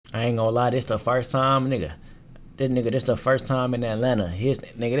I ain't gonna lie, this the first time, nigga. This the first time in Atlanta.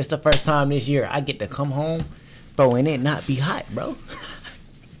 This the first time this year I get to come home, bro, and it not be hot, bro.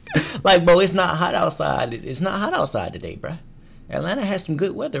 Like, bro, it's not hot outside. It's not hot outside today, bro. Atlanta has some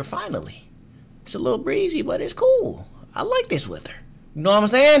good weather, finally. It's a little breezy, but it's cool. I like this weather. You know what I'm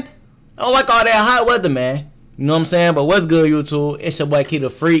saying? I don't like all that hot weather, man. You know what I'm saying? But what's good, YouTube? It's your boy, Key the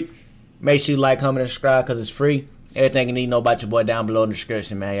Freak. Make sure you like, comment, and subscribe, because it's free. Everything you need to know about your boy down below in the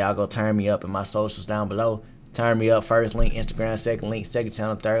description, man. Y'all go turn me up in my socials down below. Turn me up. First link, Instagram. Second link, second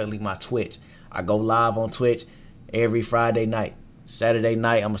channel. Third link, my Twitch. I go live on Twitch every Friday night. Saturday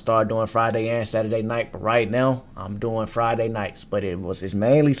night, I'm going to start doing Friday and Saturday night. But right now, I'm doing Friday nights. But it's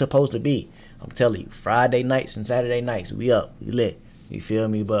mainly supposed to be, I'm telling you, Friday nights and Saturday nights. We up. We lit. You feel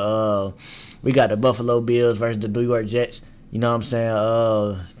me? But we got the Buffalo Bills versus the New York Jets. You know what I'm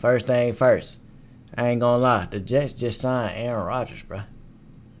saying? First thing first. I ain't gonna lie. The Jets just signed Aaron Rodgers, bro.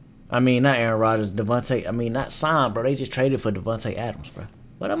 I mean, not Aaron Rodgers, Devontae. I mean, not signed, bro. They just traded for Devontae Adams, bro.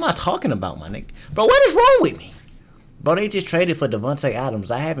 What am I talking about, my nigga? Bro, what is wrong with me? Bro, they just traded for Devontae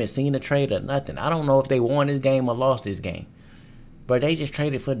Adams. I haven't seen a trade or nothing. I don't know if they won this game or lost this game. But they just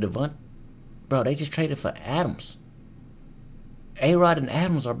traded for Bro, they just traded for Adams. A-Rod and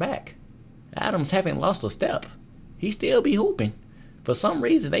Adams are back. Adams haven't lost a step. He still be hooping. For some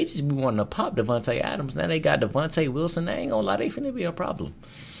reason, they just be wanting to pop Devontae Adams. Now they got Devontae Wilson. They ain't gonna lie, they finna be a problem.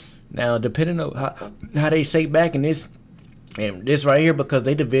 Now, depending on how they shape back in this right here, because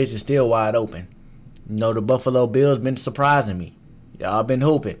they division still wide open. You know, the Buffalo Bills been surprising me. Y'all been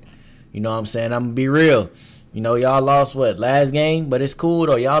hooping. You know what I'm saying? I'm gonna be real. You know, y'all lost what, last game? But it's cool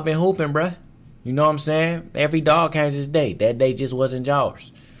though. Y'all been hooping, bruh. You know what I'm saying? Every dog has his day. That day just wasn't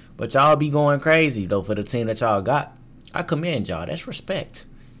y'all's. But y'all be going crazy though for the team that y'all got. I commend y'all. That's respect.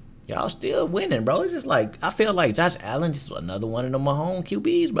 Y'all still winning, bro. It's just like, I feel like Josh Allen just another one of the Mahomes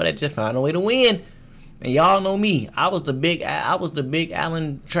QBs, but they just found a way to win. And y'all know me. I was the big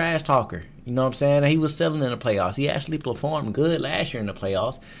Allen trash talker. You know what I'm saying? He was selling in the playoffs. He actually performed good last year in the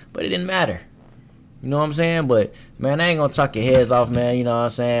playoffs, but it didn't matter. You know what I'm saying? But man, I ain't gonna talk your heads off, man. You know what I'm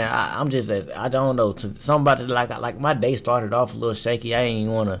saying? I'm just, I don't know. Something about it, like my day started off a little shaky. I ain't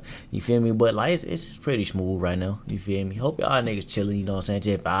even wanna, you feel me? But like it's pretty smooth right now. You feel me? Hope y'all niggas chilling. You know what I'm saying?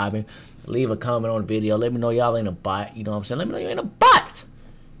 Just vibing. Leave a comment on the video. Let me know y'all ain't a bot. You know what I'm saying? Let me know you ain't a bot.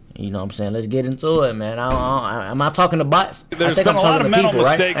 You know what I'm saying? Let's get into it, man. Am I talking to bots? There's I think been I'm a lot of mental people,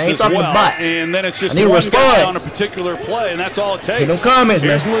 mistakes right? I ain't as talking well, to bots. and then it's just one guy on a particular play, and that's all it takes. Get them comments,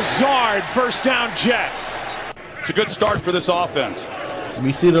 Here's man. Lazard, first down Jets. It's a good start for this offense.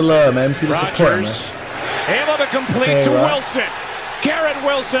 We see the love, man. We see the support, man. Rodgers able to complete to Wilson. Garrett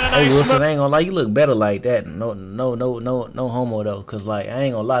Wilson, a Hey nice Wilson, move. I ain't gonna lie, you look better like that. No homo though, cause like I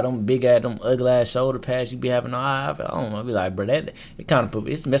ain't gonna lie, them big ass, them ugly ass shoulder pads you be having on. I don't know, I be like, bro, that it kind of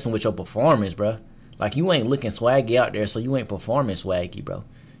it's messing with your performance, bro. Like you ain't looking swaggy out there, so you ain't performing swaggy, bro.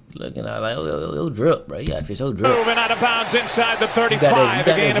 You looking like it'll drip, bro. You gotta fish your drip. Moving out of bounds inside the 35,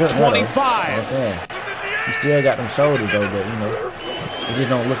 a gain of 25. You know what I'm saying? You still got them shoulders though, but you know. You just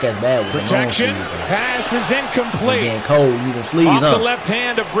don't look as bad with Protection. the long sleeves, Pass is incomplete. getting cold, you them sleeves, Off huh? the left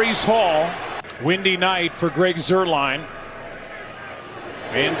hand of Breece Hall. Windy night for Greg Zuerlein.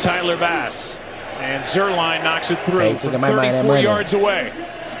 And Tyler Bass. And Zuerlein knocks it through from 34 yards away.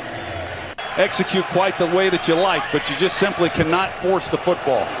 Execute quite the way that you like, but you just simply cannot force the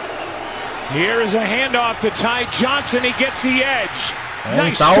football. Here is a handoff to Ty Johnson. He gets the edge.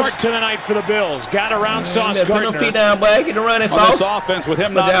 Nice Sauce. start to the night for the Bills. Got around Sauce Put Gardner. them feet down, boy. Get the running On Sauce. this offense with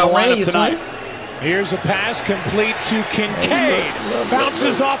him not in the lineup tonight. Here's a pass complete to Kincaid.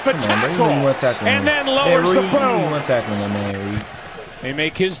 Bounces off a tackle. And then lowers the boom. They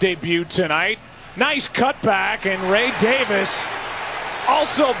make his debut tonight. Nice cutback. And Ray Davis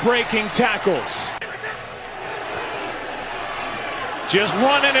also breaking tackles. Just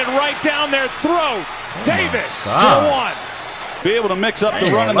running it right down their throat. Davis to the one. Be able to mix up the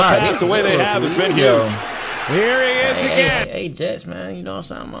run and the pass the way they have has been huge. Here he is again. Hey, Jets, man, you know what I'm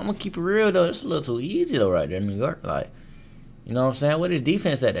saying? I'm going to keep it real, though. It's a little too easy, though, right there in New York. Like, you know what I'm saying? What is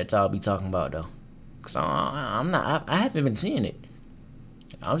defense that y'all be talking about, though? Because I haven't been seeing it.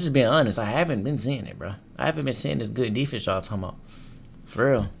 I'm just being honest. I haven't been seeing it, bro. I haven't been seeing this good defense y'all talking about.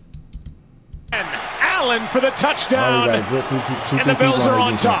 For real. And Allen for the touchdown. And the Bills are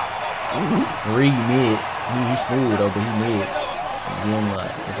on top. Reed mid. He's smooth, though, but he mid.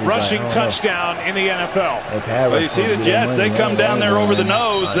 Rushing touchdown in the NFL. Well, you see the Jets, they come down there over the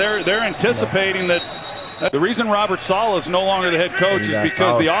nose. They're anticipating that the reason Robert Saleh is no longer the head coach is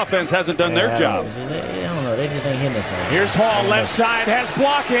because the offense hasn't done their job. I don't know. They just ain't hitting this one. Here's Hall, left side, has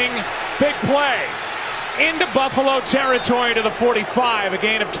blocking. Big play. into Buffalo territory to the 45, a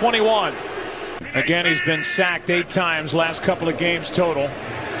gain of 21. Again, he's been sacked 8 times last couple of games total.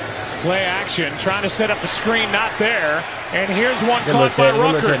 Play action, trying to set up a screen, not there. And here's one caught by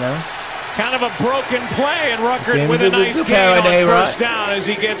Rucker. Kind of a broken play, and Rucker with a nice gain on first down as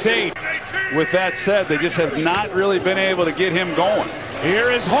he gets 8. With that said, they just have not really been able to get him going. Here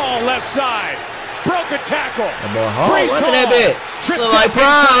is Hall, left side. Broke a tackle. Breece Hall. Look at that bit. Look like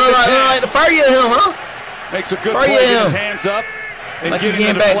Prime. Like the fire of him, huh? Makes a good play, get his hands up and like getting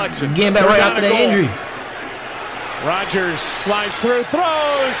the deflection. Getting back right after that injury. Rodgers slides through,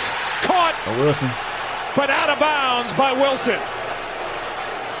 throws, caught. Wilson. But out of bounds by Wilson.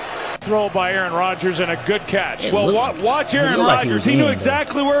 Throw by Aaron Rodgers and a good catch. Well, watch Aaron Rodgers. He knew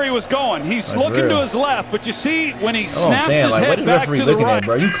exactly where he was going. He's looking to his left, but you see when he snaps his head back to the right.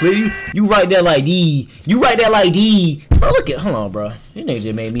 Bro, you clear? You right there like D. You right there like D. Bro, look at. Hold on, bro. These niggas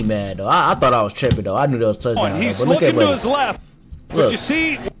just made me mad though. I thought I was tripping though. I knew that was touchdown. He's looking to his left, but you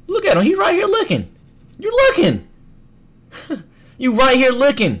see. Look at him. He's right here looking. You're looking. You right here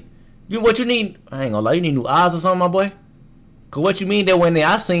looking. What you need? I ain't gonna lie. You need new eyes or something, my boy. Cause what you mean that when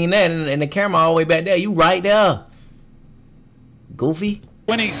I seen that and the camera all the way back there, you right there. Goofy.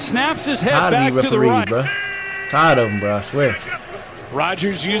 When he snaps his head back to the right. Bro. Tired of him, bro, I swear.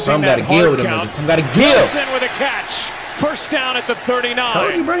 Rodgers using that hard count. Some gotta give. Wilson with a catch. First down at the 39.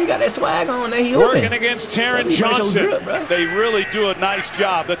 Told you, bro, you got that swag on there. He working open. Against Taron Johnson. They really do a nice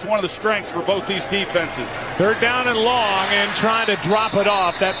job. That's one of the strengths for both these defenses. 3rd down and long, and trying to drop it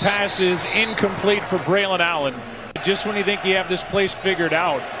off. That pass is incomplete for Braylon Allen. Just when you think you have this place figured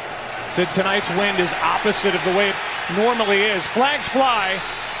out. So tonight's wind is opposite of the way it normally is. Flags fly.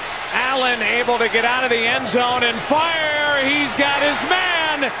 Allen able to get out of the end zone and fire. He's got his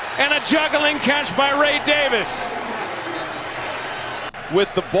man. And a juggling catch by Ray Davis.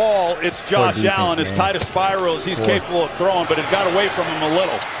 With the ball, it's Josh Allen, as tight a spiral as he's capable of throwing, but it got away from him a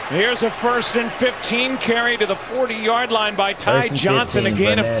little. Here's a 1st and 15 carry to the 40-yard line by Ty Johnson, a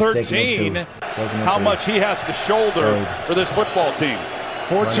gain of 13. How much he has to shoulder for this football team.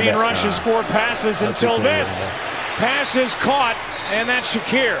 14 rushes, 4 passes until this. Pass is caught, and that's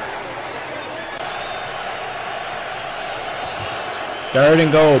Shakir. 3rd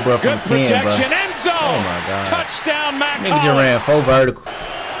and goal, bro, from 10, bro. Good protection, end zone. Oh, my God. Touchdown, Mac Hollins. Nigga just ran 4 verticals.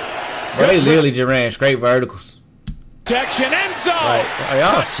 Bro, they literally just ran straight verticals. Protection, end zone. Like, are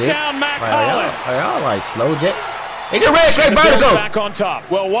y'all sick? Touchdown, Mac Hollins. Are y'all like slow jets? They just ran straight verticals. Back on top.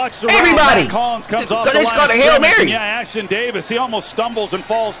 Well, watch the everybody. Mac Hollins comes off the line. Called a Hail Mary. Yeah, Ashton Davis, he almost stumbles and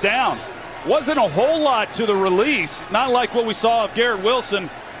falls down. Wasn't a whole lot to the release. Not like what we saw of Garrett Wilson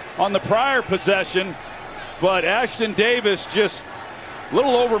on the prior possession. But Ashton Davis just a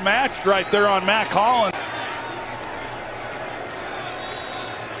little overmatched right there on Mac Hollins.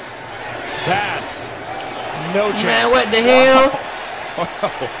 Pass. No chance. Man, what the hell?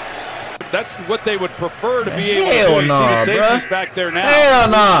 That's what they would prefer to be able to do. No, you see the safety's back there now. Hell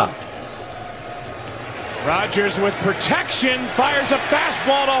no. Rodgers with protection fires a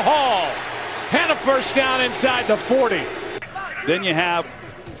fastball to Hall. And a first down inside the 40. Then you have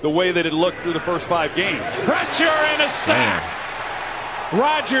the way that it looked through the first 5 games. Pressure and a sack.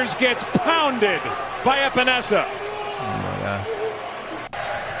 Rodgers gets pounded by Epinesa. Oh my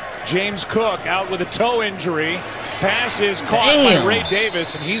God. James Cook out with a toe injury. Pass is caught by Ray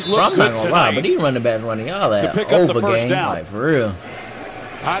Davis, and he's looked good tonight. Lie, but these running backs running all that pick up over the first game, down. like for real.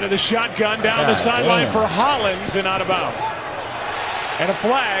 Out of the shotgun, down the sideline for Hollins, and out of bounds. And a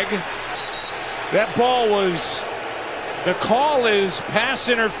flag. That ball was. The call is pass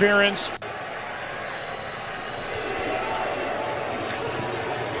interference.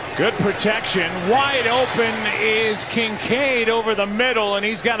 Good protection. Wide open is Kincaid over the middle, and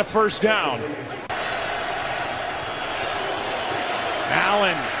he's got a first down.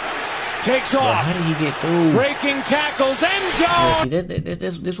 Allen takes off. How did he get through? Breaking tackles, end zone. Yeah,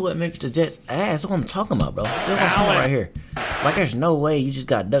 see, this is what makes the Jets ass. That's what I'm talking about, bro. That's what I'm talking about right here. Like, there's no way you just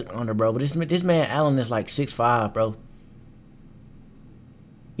got ducked under, bro. But this man Allen is like 6'5", bro.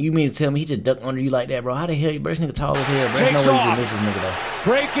 You mean to tell me he just ducked under you like that, bro? How the hell, bro? This nigga tall as hell, bro. There's no way you can miss this nigga, though.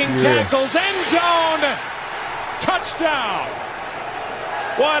 Breaking tackles, end zone. Touchdown.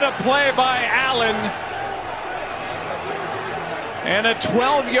 What a play by Allen. And a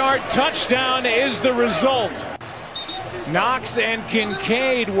 12-yard touchdown is the result. Knox and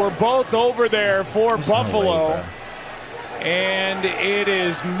Kincaid were both over there for Buffalo. And it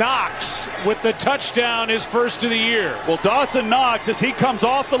is Knox with the touchdown, his first of the year. Well, Dawson Knox, as he comes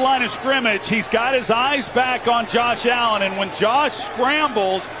off the line of scrimmage, he's got his eyes back on Josh Allen. And when Josh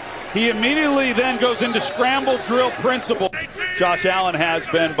scrambles, He immediately then goes into scramble drill principle. Josh Allen has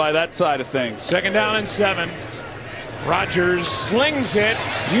been by that side of things. 2nd down and 7. Rodgers slings it.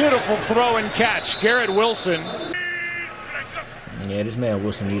 Beautiful throw and catch. Garrett Wilson. Yeah, this man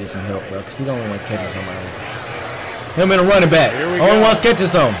Wilson needed some help, bro, because he don't want to catch somebody. Him and a running back. Only wants catching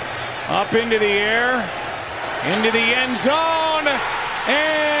some. Up into the air. Into the end zone.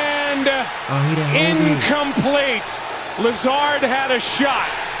 And incomplete. Lazard had a shot.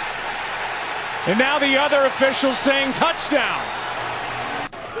 And now the other official saying touchdown.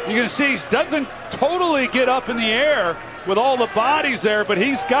 You can see he doesn't totally get up in the air with all the bodies there, but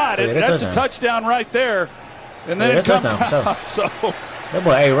he's got it. Yeah, that's a touchdown right there. And then it comes out. So that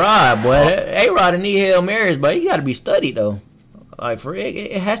boy A-Rod, boy. A-Rod need Hail Marys, but he got to be studied, though. Like, for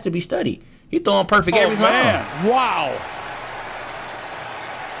it has to be studied. He throwing perfect every time. Man. Wow.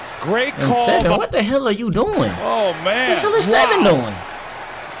 Great call. 7, what the hell are you doing? Oh, man. What the hell is 7 doing?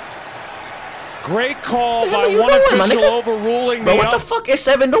 Great call by one official overruling the. Bro, what the fuck is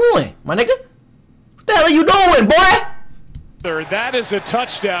 7 doing, my nigga? What the hell are you doing, boy? That is a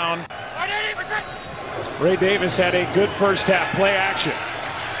touchdown. Ray Davis had a good first half. Play action.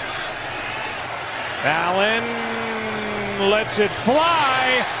 Allen lets it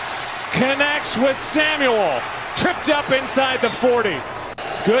fly. Connects with Samuel. Tripped up inside the 40.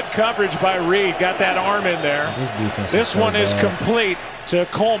 Good coverage by Reed. Got that arm in there. This one is complete to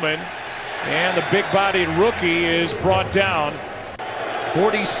Coleman. And the big-bodied rookie is brought down.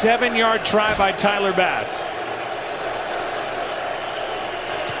 47-yard try by Tyler Bass.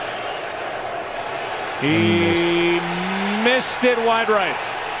 He missed it wide right.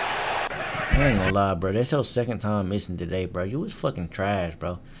 I ain't gonna lie, bro. That's your 2nd time missing today, bro. You was fucking trash,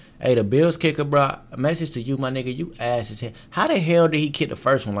 bro. Hey, the Bills kicker, bro. A message to you, my nigga. You ass as hell. How the hell did he kick the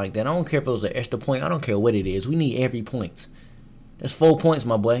first one like that? I don't care if it was an extra point. I don't care what it is. We need every point. That's 4 points,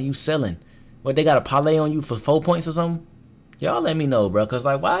 my boy. You selling. What, they got a parlay on you for 4 points or something? Y'all let me know, bro. Because,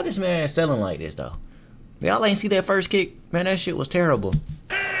 like, why this man selling like this, though? Y'all ain't see that first kick? Man, that shit was terrible.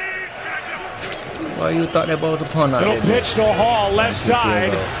 Why you thought that ball was a punt out there? Little pitch to Hall, left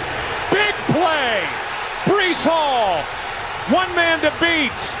side. Big play. Breece Hall. One man to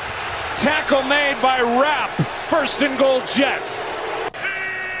beat. Tackle made by Rapp. 1st and goal, Jets.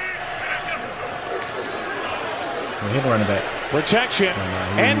 Hit running back. Protection.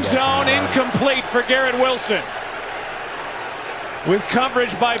 End zone incomplete for Garrett Wilson. With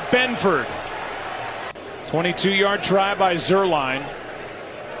coverage by Benford. 22-yard try by Zerline.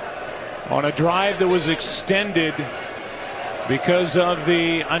 On a drive that was extended because of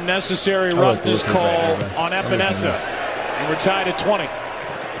the unnecessary roughness call on Epinesa. And we're tied at 20.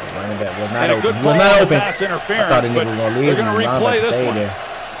 Running back was not and open. a good call on pass interference, but they're going to replay this one.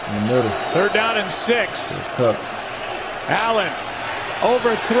 In the middle. 3rd down and 6. Allen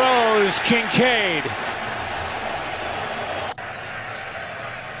overthrows Kincaid.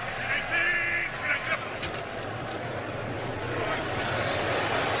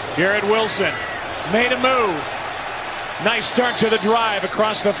 Garrett Wilson made a move. Nice start to the drive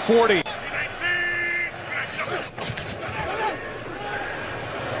across the 40.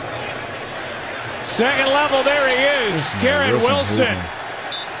 Second level, there he is. Garrett Wilson.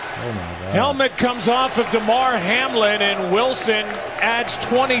 Helmet comes off of DeMar Hamlin, and Wilson adds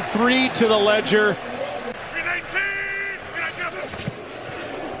 23 to the ledger.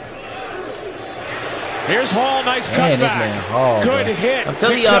 Here's Hall, nice cutback. Good hit. I'm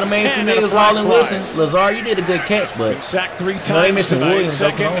telling y'all, the main 2 niggas, Hall and Wilson. Lazard, you did a good catch, but sacked 3 times they missing tonight. Williams.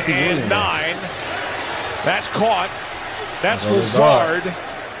 2nd and 9. That's caught. That's Lazard.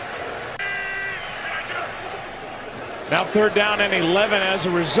 Now 3rd down and 11 as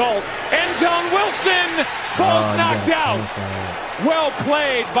a result. End zone, Wilson. Ball's knocked out. Well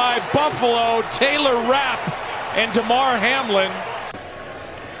played by Buffalo. Taylor Rapp and DeMar Hamlin.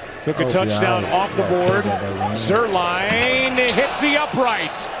 Took a touchdown off the board. Zerline hits the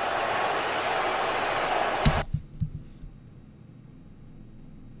upright.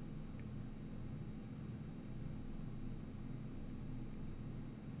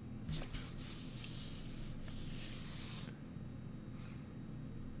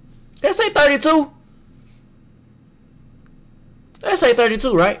 That say 32. That say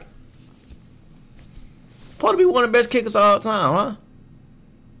 32, right? Supposed to be one of the best kickers of all time, huh?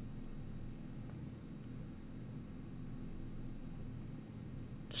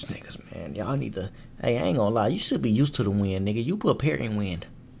 This niggas, man, y'all need to. Hey, I ain't gonna lie. You should be used to the wind, nigga. You preparing wind.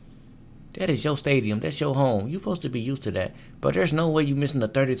 That is your stadium. That's your home. You supposed to be used to that. But there's no way you missing a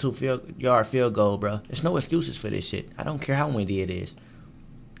 32-yard field goal, bro. There's no excuses for this shit. I don't care how windy it is.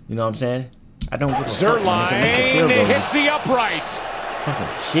 You know what I'm saying? I don't give a fuck. Zerline hits the upright. fucking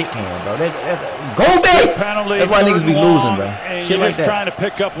shit can, bro. Go back! Penalty. That's why niggas be losing, bro. And Shit you're like just that. trying to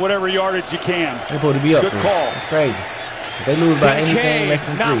pick up whatever yardage you can. They're supposed to be up Good there. call. It's crazy. If they lose by anything less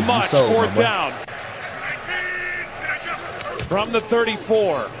than 3, not much. you sold, Fourth my boy. down. From the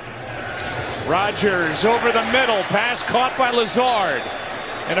 34. Rodgers over the middle. Pass caught by Lazard.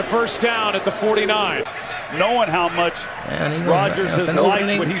 And a first down at the 49. Knowing how much Rodgers has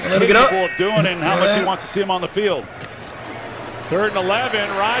liked what he's capable of doing and how much he wants to see him on the field. 3rd and 11.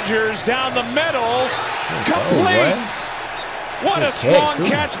 Rodgers down the middle. Completes. What a strong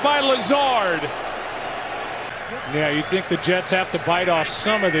catch by Lazard. Yeah, you'd think the Jets have to bite off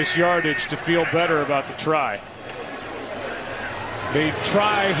some of this yardage to feel better about the try. They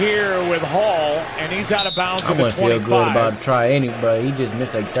try here with Hall, and he's out of bounds at the 25. I wouldn't feel good about a try anyway. He just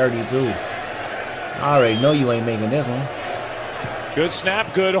missed like 32. I already know you ain't making this one. Good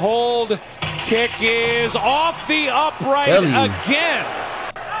snap, good hold. Kick is off the upright again.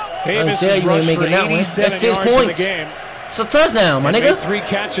 Davis is rushed for 87 yards in the game. It's a touchdown, my nigga. 3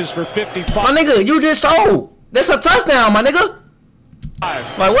 catches for 55. My nigga, you just sold. That's a touchdown, my nigga.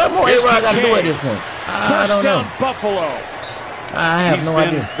 Like, what more A-Rod got to do at this point? I don't know. First down, Buffalo. I have no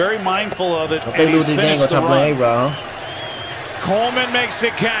idea. Very mindful of it. If they lose this game, go try playing A-Rod, huh? Coleman makes the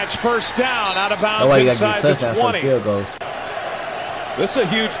catch. First down, out of bounds inside the 20. Field goals. This is a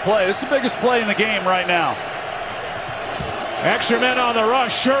huge play. This is the biggest play in the game right now. Extra men on the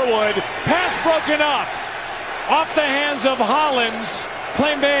rush. Sherwood. Pass broken up. Off the hands of Hollins.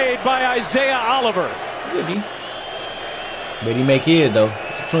 Play made by Isaiah Oliver. Good, he. But he make his, though.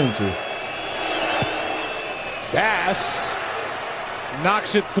 It's between 2. Bass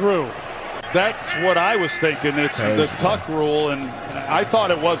knocks it through. That's what I was thinking. It's the tuck rule, and I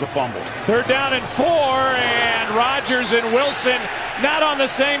thought it was a fumble. 3rd down and 4, and Rodgers and Wilson not on the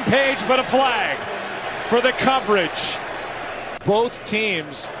same page, but a flag for the coverage. Both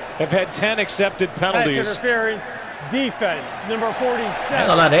teams have had 10 accepted penalties. Pass interference, defense, number 47. I ain't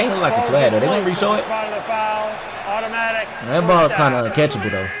gonna lie, they ain't like a flag, though. They gonna re-show it. Automatic. That ball's kind of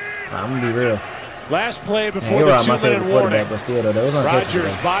uncatchable, though. I'm gonna be real. Last play before the 2-minute warning. But still, though,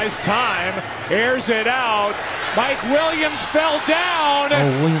 Rodgers buys time, airs it out. Mike Williams fell down,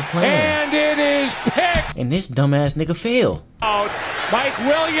 and it is picked. And this dumbass nigga fell. Mike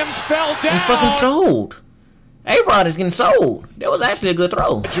Williams fell down. He fucking sold. A-Rod is getting sold. That was actually a good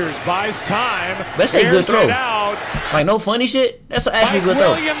throw. Rodgers buys time. That's a good throw. Out. Like, no funny shit. That's actually a good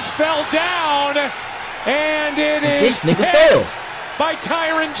throw. Williams fell down, and it is this nigga fell by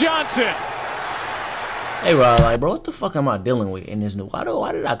Tyron Johnson. Hey, Rod, like, bro, what the fuck am I dealing with in this new?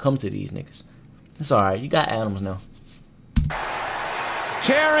 Why did I come to these niggas? It's all right. You got Adams now.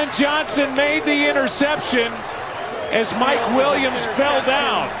 Tyron Johnson made the interception as Mike Williams fell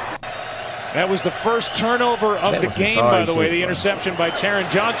down. That was the first turnover of the game, by the way, the interception by Tyron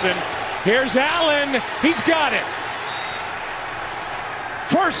Johnson. Here's Allen. He's got it.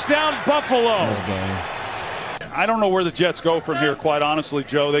 First down, Buffalo. I don't know where the Jets go from here, quite honestly,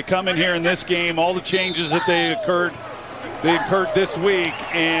 Joe. They come in here in this game, all the changes that they occurred this week,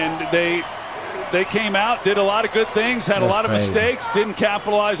 and they came out, did a lot of good things, had a lot of mistakes, didn't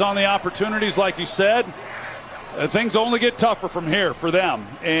capitalize on the opportunities like you said. Things only get tougher from here for them,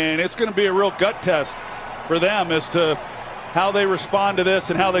 and it's going to be a real gut test for them as to how they respond to this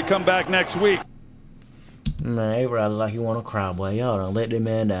and how they come back next week. Man, A-Rod like you want to cry, boy. Y'all done let that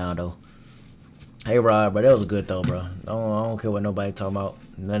man down, though. Hey, Rod, bro, that was a good throw, bro. I don't care what nobody talking about.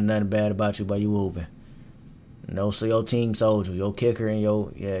 Nothing bad about you, but you whooping. No, so your team sold you. Your kicker and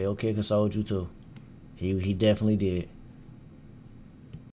your kicker sold you too. He definitely did.